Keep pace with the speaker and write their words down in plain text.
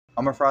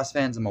OverPowered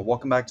fans, and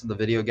welcome back to the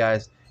video,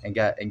 guys. And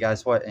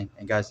guys what? And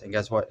guys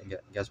what? And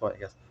guys what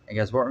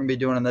we're gonna be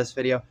doing in this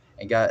video.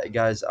 And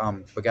guys,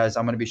 I'm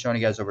gonna be showing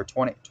you guys over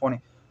 20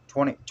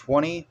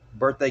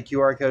 birthday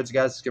QR codes,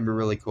 guys. It's gonna be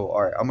really cool.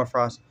 All right,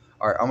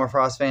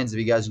 OverPowered fans, if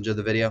you guys enjoyed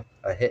the video,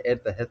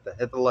 hit the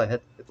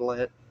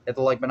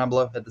like button down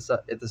below. Hit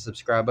the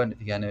subscribe button if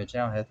you guys new to the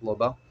channel. Hit the little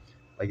bell,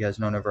 let you guys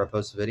know whenever I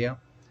post a video.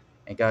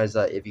 And guys,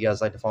 if you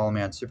guys like to follow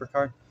me on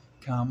SuperCard,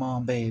 come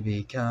on,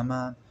 baby, come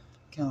on.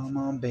 Come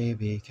on,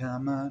 baby,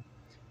 come on.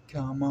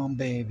 Come on,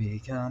 baby,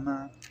 come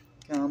on.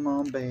 Come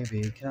on,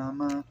 baby,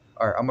 come on.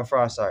 All right,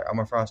 OverPowered. All right,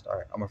 OverPowered. All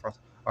right, OverPowered.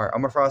 All right,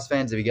 OverPowered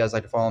fans, if you guys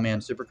like to follow me on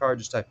SuperCard,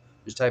 just type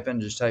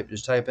in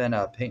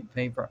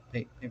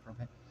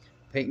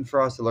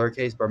PaytonFrost, the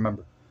lowercase. But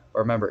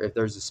remember, if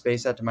there's a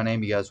space after my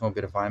name, you guys won't be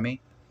able to find me.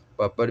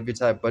 But if you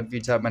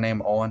type my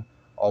name all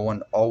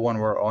one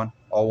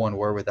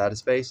word without a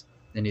space,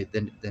 then you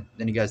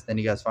guys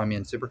find me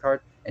in SuperCard,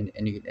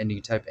 and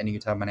you type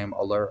my name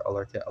all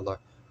lowercase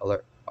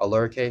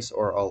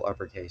or all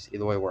uppercase.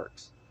 Either way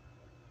works.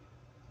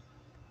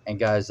 And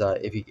guys,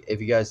 if you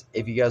guys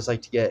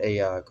like to get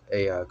a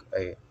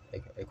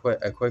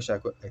quick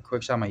shot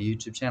on my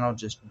YouTube channel,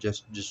 just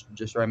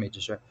write me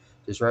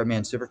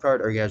on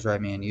SuperCard, or you guys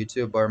write me on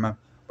YouTube. Or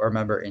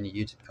remember in the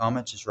YouTube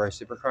comments, just write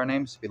SuperCard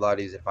names. It'll be a lot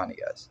easier to find you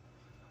guys.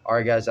 All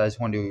right, guys, I just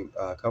want to do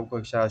a couple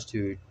quick shout outs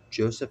to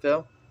Joseph.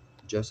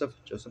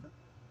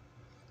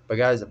 But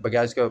guys, go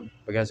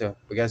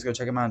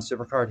check him out on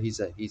SuperCard. He's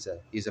a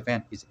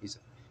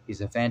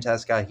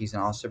fantastic guy. He's an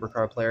all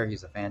SuperCard player.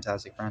 He's a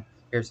fantastic friend.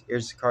 Here's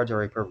the cards.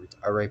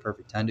 Already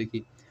perfect 10 to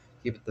keep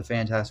it the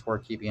fantastic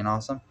work, keep being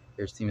awesome.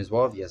 Here's the team as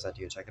well. If you guys like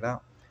to go check it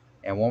out.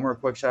 And one more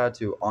quick shout out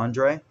to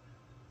Andre.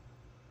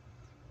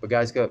 But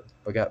guys go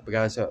check him out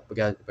on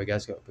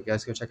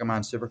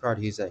SuperCard.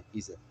 He's a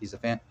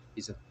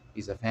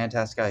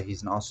fantastic guy.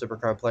 He's an all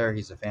SuperCard player.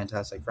 He's a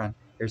fantastic friend.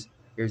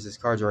 Here's his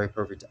cards. Already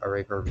perfect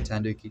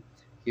 10 to keep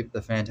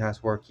the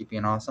fantastic work, keep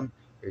being awesome.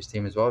 Here's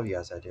team as well. If you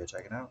guys like to go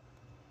check it out.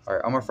 All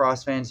right,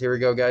 OverPowered fans, here we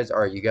go, guys. All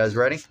right, you guys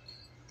ready?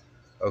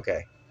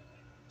 Okay,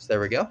 so there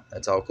we go.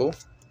 That's all cool.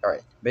 All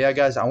right, but yeah,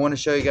 guys, I want to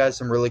show you guys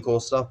some really cool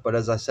stuff. But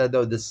as I said,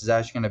 though, this is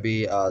actually going to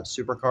be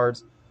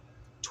SuperCard's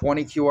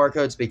 20 QR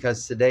codes,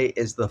 because today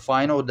is the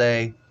final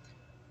day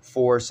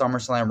for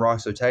SummerSlam Raw.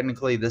 So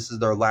technically, this is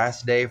their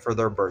last day for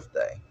their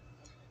birthday.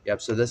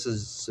 Yep. So this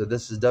is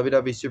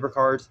WWE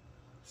SuperCard's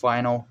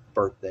final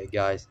birthday,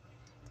 guys.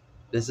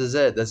 This is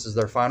it. This is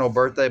their final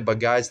birthday. But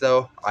guys,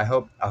 though, I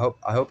hope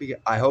you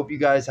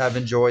guys have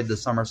enjoyed the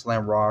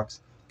SummerSlam Rocks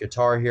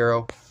Guitar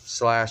Hero /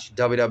 WWE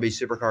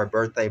SuperCard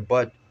birthday.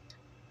 But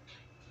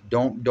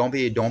don't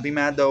be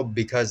mad though,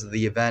 because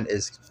the event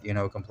is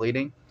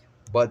completing.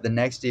 But the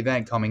next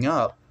event coming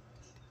up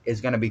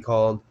is going to be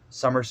called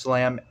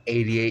SummerSlam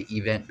 88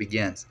 event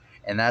begins,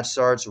 and that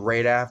starts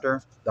right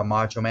after the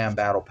Macho Man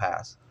Battle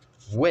Pass,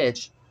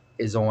 which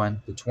is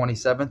on the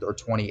 27th or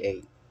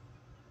 28th.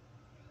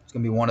 It's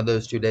going to be one of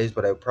those 2 days,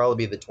 but it would probably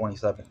be the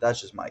 27th.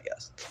 That's just my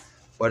guess.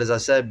 But as I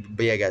said,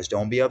 yeah, guys,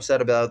 don't be upset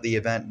about the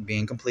event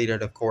being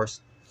completed, of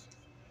course.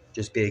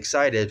 Just be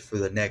excited for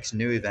the next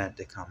new event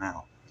to come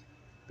out.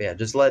 But yeah,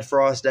 just let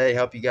Frost Day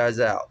help you guys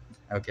out.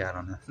 Okay, I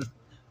don't know.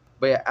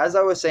 But yeah, as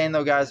I was saying,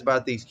 though, guys,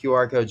 about these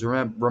QR codes,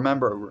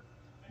 remember,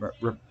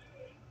 even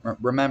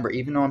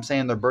though I'm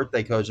saying their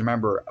birthday codes,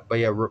 remember,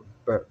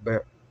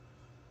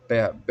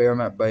 remember,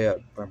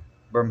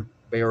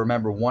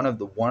 one of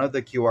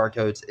the QR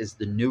codes is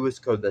the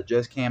newest code that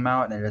just came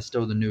out, and it's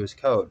still the newest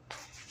code.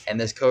 And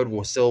this code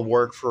will still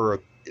work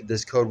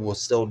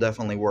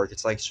definitely work.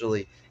 It's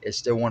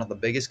still one of the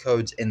biggest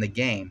codes in the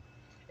game.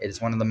 It is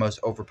one of the most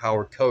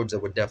overpowered codes that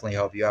would definitely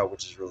help you out,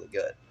 which is really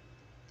good.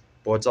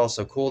 But what's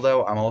also cool,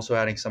 though, I'm also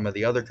adding some of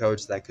the other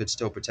codes that could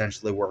still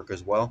potentially work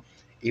as well.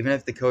 Even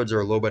if the codes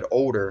are a little bit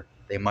older,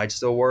 they might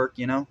still work,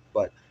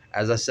 But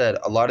as I said,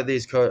 a lot of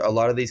these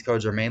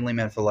codes are mainly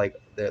meant for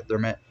they're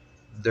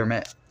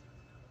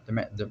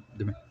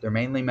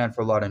mainly meant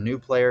for a lot of new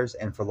players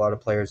and for a lot of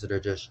players that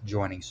are just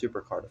joining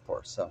SuperCard, of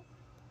course. So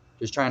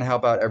just trying to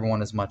help out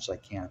everyone as much as I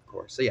can, of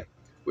course. So yeah,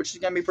 which is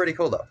gonna be pretty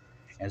cool, though.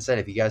 And said,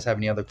 if you guys have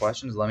any other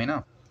questions, let me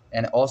know.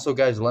 And also,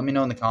 guys, let me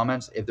know in the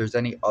comments if there's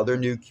any other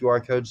new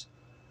QR codes.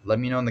 Let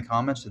me know in the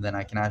comments, and then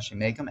I can actually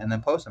make them and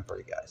then post them for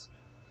you guys.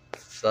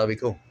 So that'll be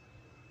cool,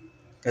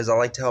 because I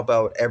like to help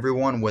out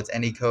everyone with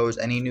any codes,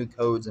 any new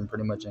codes, and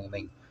pretty much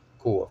anything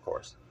cool, of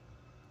course.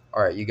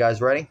 All right, you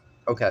guys ready?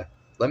 Okay,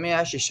 let me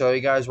actually show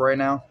you guys right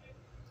now.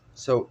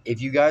 So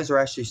if you guys are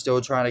actually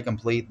still trying to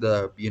complete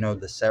the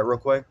the set real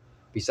quick,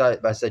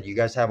 besides I said you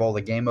guys have all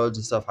the game modes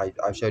and stuff. I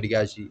showed you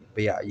guys,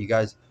 but yeah, you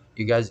got.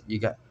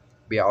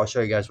 But yeah, I'll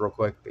show you guys real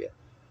quick.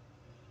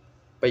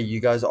 But you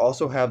guys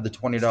also have the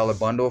 $20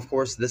 bundle, of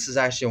course. This is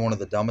actually one of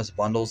the dumbest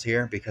bundles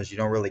here, because you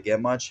don't really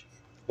get much.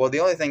 Well, the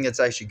only thing that's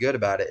actually good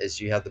about it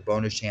is you have the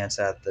bonus chance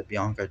at the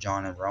Bianca,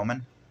 John, and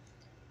Roman.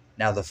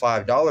 Now, the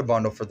 $5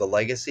 bundle for the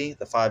Legacy,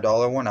 the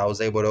 $5 one, I was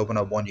able to open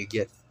up one. You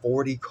get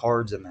 40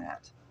 cards in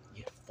that.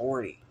 You get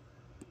 40.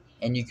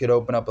 And you could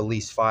open up at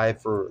least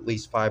 5 per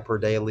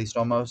day, at least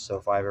almost. So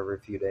 5 every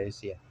few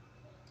days, yeah.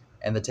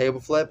 And the table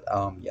flip,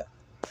 yeah.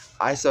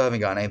 I still haven't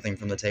gotten anything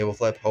from the table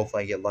flip.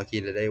 Hopefully I get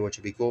lucky today, which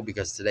would be cool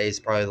because today is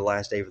probably the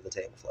last day for the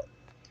table flip.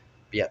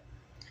 But yeah.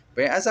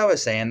 But as I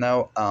was saying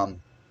though,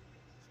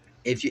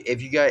 if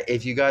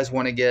you guys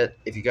want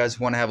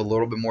to have a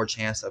little bit more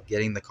chance of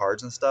getting the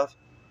cards and stuff,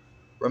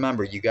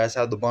 remember you guys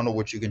have the bundle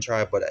which you can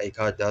try, but a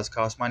card does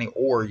cost money,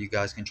 or you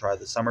guys can try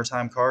the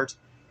summertime cards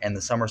and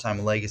the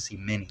summertime legacy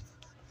mini,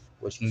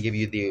 which can give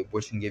you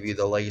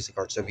the legacy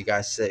card. So if you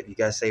guys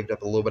saved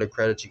up a little bit of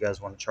credits you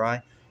guys want to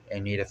try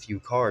and need a few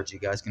cards, you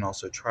guys can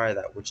also try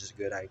that, which is a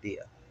good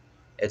idea.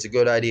 It's a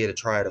good idea to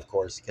try it, of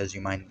course, because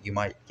you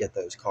might get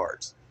those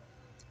cards.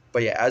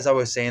 But yeah, as I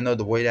was saying though,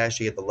 the way to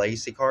actually get the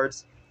legacy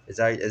cards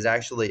is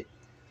actually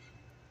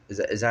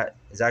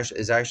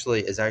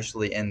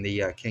in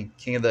the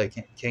King of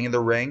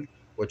the Ring,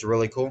 which is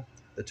really cool.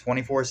 The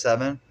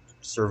 24/7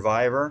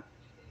 Survivor,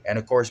 and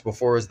of course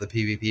before it was the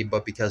PvP,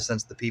 but because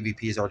since the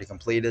PvP is already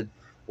completed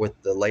with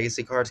the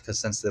legacy cards, because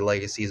since the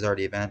legacy is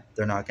already event,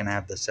 they're not gonna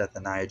have the Seth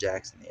and Nia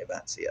Jax in the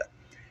events yet.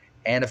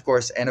 And of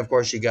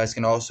course, you guys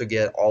can also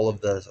get all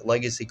of the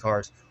legacy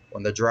cards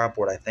on the drop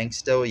board. I think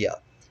still, yeah.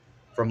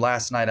 From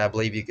last night, I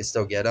believe you can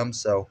still get them.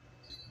 So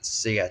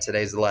yeah,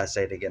 today's the last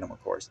day to get them,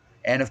 of course.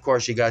 And of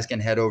course, you guys can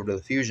head over to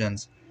the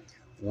fusions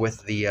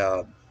with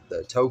the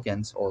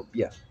tokens. Or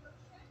yeah,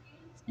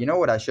 you know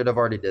what? I should have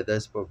already did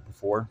this, but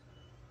before.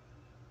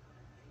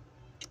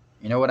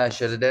 You know what I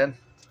should have did?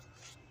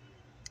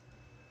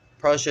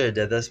 Probably should have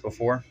did this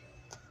before.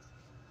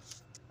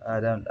 I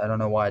don't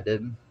know why I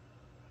didn't.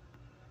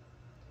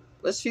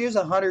 Let's fuse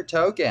 100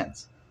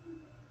 tokens.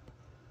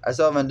 I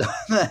still haven't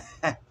done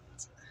that.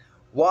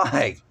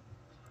 Why?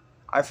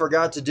 I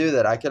forgot to do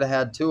that. I could have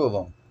had 2 of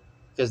them.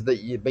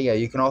 But yeah,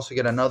 you can also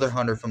get another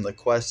 100 from the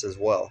quest as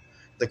well.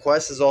 The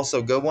quest is also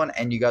a good one,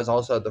 and you guys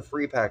also have the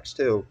free packs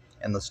too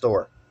in the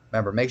store.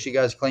 Remember, make sure you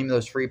guys claim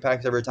those free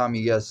packs every time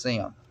you guys see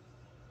them.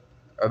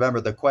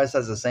 Remember, the quest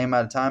has the same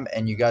amount of time,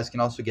 and you guys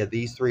can also get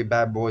these 3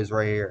 bad boys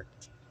right here.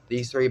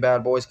 These 3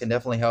 bad boys can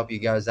definitely help you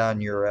guys out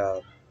in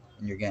your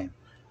game.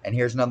 And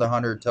here's another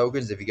 100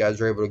 tokens if you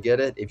guys are able to get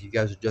it. If you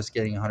guys are just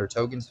getting 100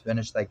 tokens,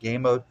 finish that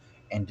game mode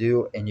and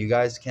you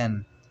guys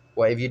can.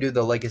 Well, if you do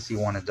the legacy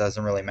one, it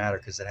doesn't really matter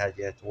because you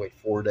have to wait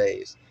 4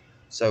 days.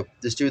 So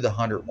just do the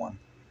 100 one.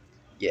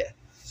 Yeah.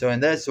 So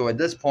at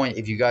this point,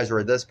 if you guys are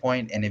at this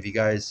point, and if you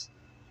guys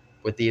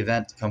with the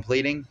event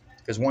completing,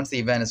 because once the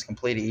event is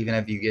completed, even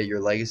if you get your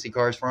legacy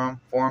cards for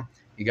them,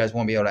 you guys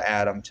won't be able to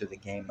add them to the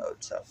game mode.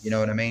 So you know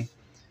what I mean?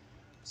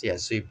 So yeah.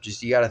 So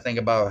you got to think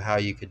about how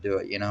you could do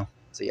it. You know.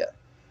 So yeah.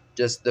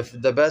 Just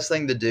the best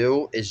thing to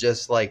do is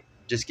just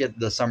get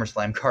the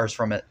SummerSlam cards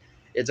from it.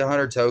 It's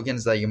 100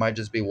 tokens that you might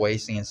just be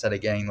wasting instead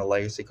of getting the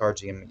legacy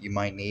cards you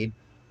might need.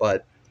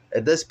 But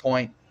at this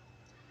point,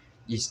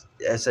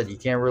 I said you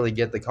can't really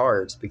get the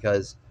cards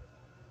because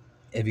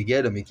if you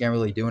get them, you can't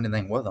really do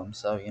anything with them.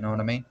 So you know what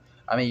I mean?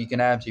 I mean, you can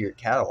add them to your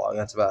catalog.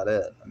 That's about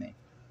it. I mean,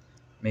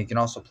 you can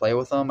also play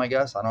with them, I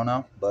guess. I don't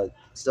know. But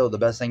still, the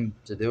best thing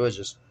to do is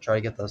just try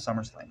to get the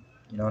SummerSlam.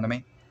 You know what I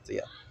mean? So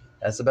yeah.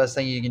 That's the best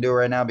thing you can do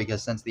right now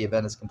because since the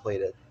event is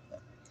completed. Yeah.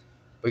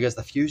 Because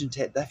the fusion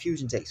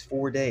takes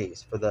 4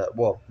 days for the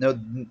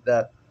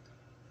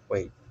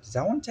wait, does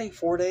that one take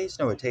 4 days?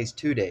 No, it takes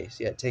 2 days.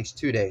 Yeah, it takes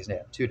 2 days.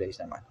 Yeah, 2 days,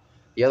 never mind.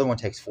 The other one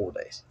takes 4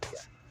 days. Yeah.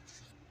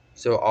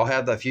 So I'll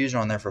have that fusion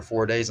on there for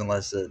 4 days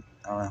unless I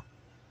don't know.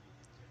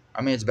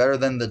 I mean, it's better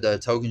than the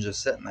token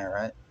just sitting there,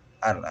 right?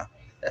 I don't know.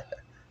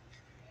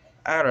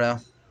 I don't know.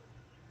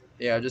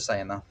 Yeah, I'm just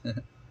saying though.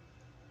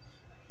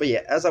 But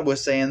yeah, as I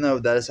was saying though,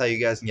 that is how you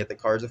guys can get the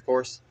cards, of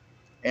course.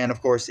 And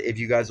of course, if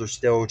you guys are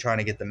still trying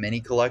to get the mini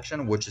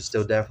collection, which is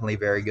still definitely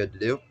very good to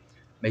do,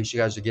 make sure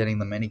you guys are getting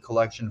the mini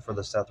collection for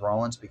the Seth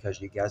Rollins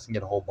because you guys can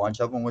get a whole bunch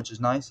of them, which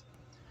is nice.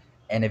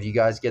 And if you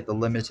guys get the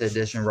limited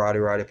edition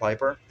Roddy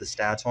Piper, the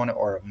stats on it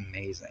are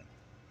amazing.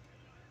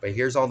 But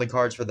here's all the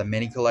cards for the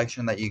mini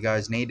collection that you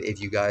guys need. If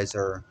you guys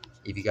are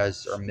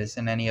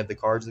missing any of the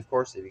cards, of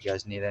course, if you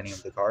guys need any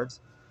of the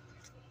cards,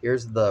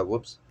 here's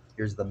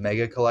the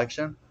mega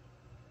collection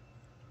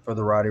for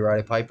the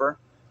Roddy Piper.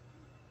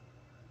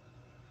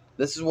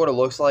 This is what it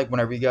looks like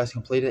whenever you guys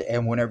complete it,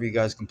 and whenever you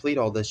guys complete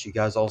all this, you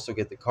guys also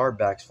get the card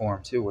backs for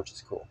them too, which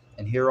is cool.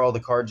 And here are all the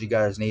cards you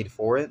guys need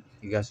for it.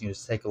 You guys can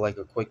just take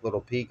a quick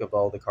little peek of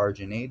all the cards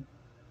you need.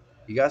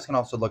 You guys can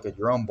also look at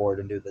your own board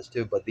and do this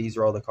too, but these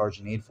are all the cards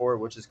you need for it,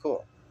 which is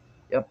cool.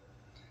 Yep.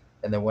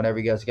 And then whenever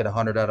you guys get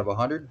 100 out of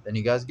 100, then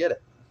you guys get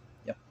it.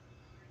 Yep.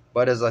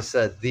 But as I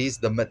said,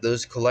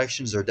 those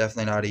collections are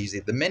definitely not easy.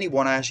 The mini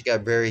one I actually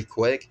got very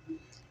quick.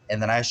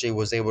 And then I actually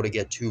was able to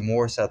get 2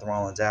 more Seth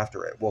Rollins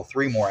after it. Well,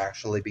 3 more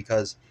actually,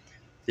 because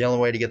the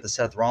only way to get the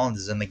Seth Rollins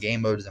is in the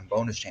game modes and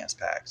bonus chance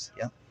packs.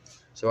 Yeah.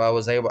 So I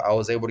was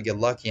able to get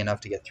lucky enough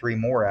to get 3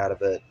 more out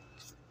of it,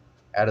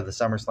 out of the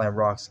SummerSlam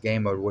Rocks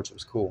game mode, which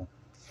was cool.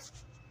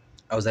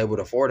 I was able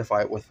to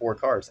fortify it with 4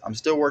 cards. I'm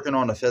still working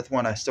on the 5th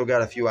one. I still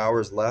got a few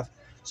hours left,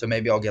 so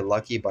maybe I'll get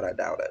lucky, but I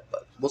doubt it.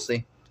 But we'll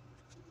see.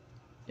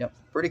 Yep.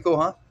 Pretty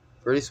cool, huh?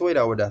 Pretty sweet,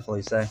 I would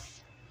definitely say.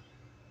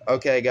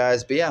 Okay,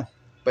 guys. But yeah.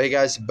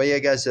 Just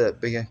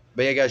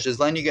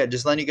letting you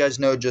guys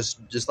know,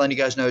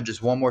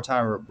 just one more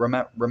time.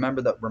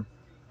 Remember the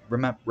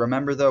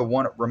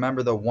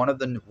one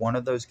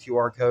of those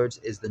QR codes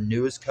is the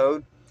newest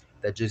code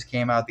that just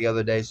came out the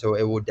other day, so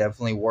it will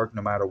definitely work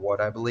no matter what,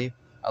 I believe,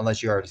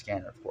 unless you already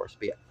scanned it, of course.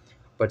 But yeah,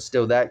 but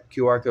still, that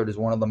QR code is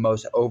one of the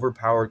most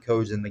overpowered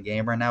codes in the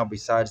game right now,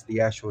 besides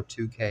the actual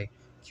 2K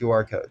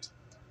QR codes.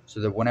 So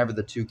that whenever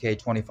the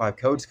 2K25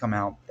 codes come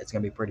out, it's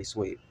gonna be pretty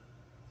sweet.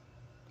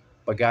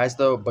 But guys,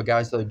 though,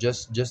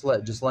 just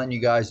letting you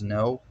guys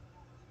know,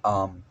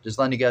 just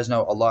letting you guys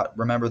know a lot.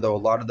 Remember though, a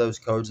lot of those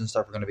codes and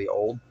stuff are going to be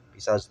old,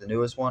 besides the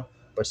newest one.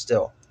 But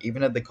still,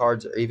 even if the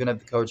codes are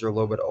a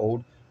little bit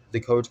old, the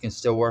codes can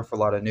still work for a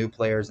lot of new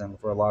players and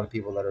for a lot of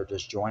people that are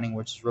just joining,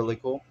 which is really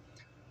cool.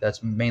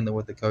 That's mainly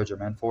what the codes are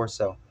meant for.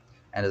 So,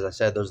 and as I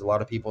said, there's a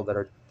lot of new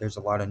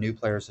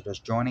players that are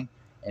just joining.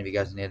 And if you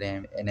guys need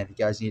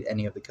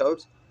any of the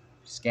codes,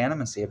 scan them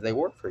and see if they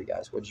work for you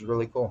guys, which is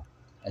really cool.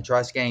 And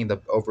try scanning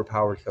the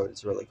overpowered code.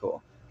 It's really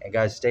cool. And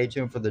guys, stay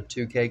tuned for the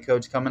 2K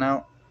codes coming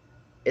out.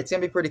 It's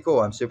gonna be pretty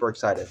cool. I'm super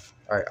excited.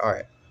 All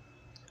right.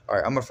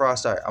 I'm a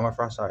Frost. All right, I'm a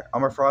Frost. All right,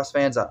 I'm a Frost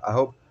fans. I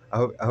hope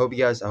you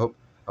guys. Hope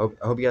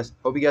you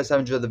guys have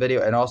enjoyed the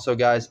video. And also,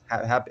 guys,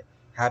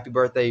 happy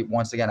birthday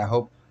once again. I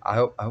hope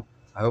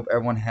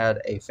everyone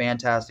had a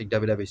fantastic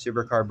WWE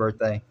SuperCard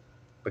birthday.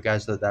 But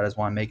guys, that is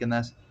why I'm making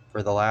this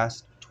for the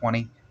last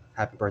 20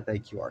 happy birthday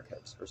QR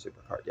codes for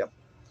SuperCard. Yep.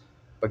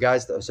 But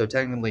guys, though, so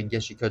technically, I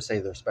guess you could say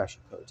they're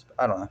special codes.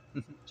 But I don't know.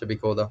 Should be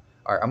cool though.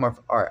 All right, I'm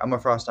a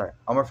Frost. All right,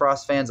 I'm a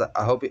Frost fans.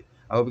 I hope you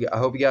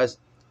guys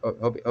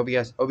hope you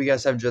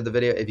guys have enjoyed the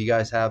video. If you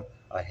guys have,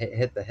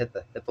 hit the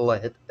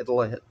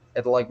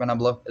like button down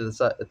below.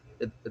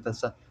 Hit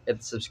the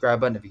subscribe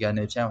button if you got a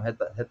new channel. Hit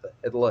the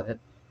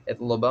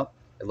little bell.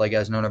 Let you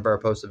guys know whenever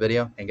I post a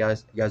video. And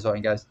guys,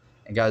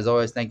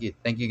 always thank you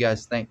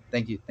guys,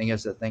 thank you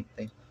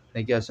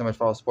guys so much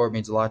for all the support. It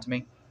means a lot to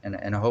me.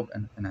 And I hope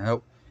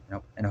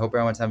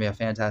everyone's having a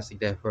fantastic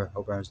day. I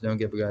hope everyone's doing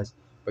good,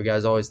 but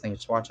guys, always thank you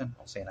for watching.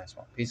 I'll see you next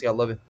one. Peace out, love you.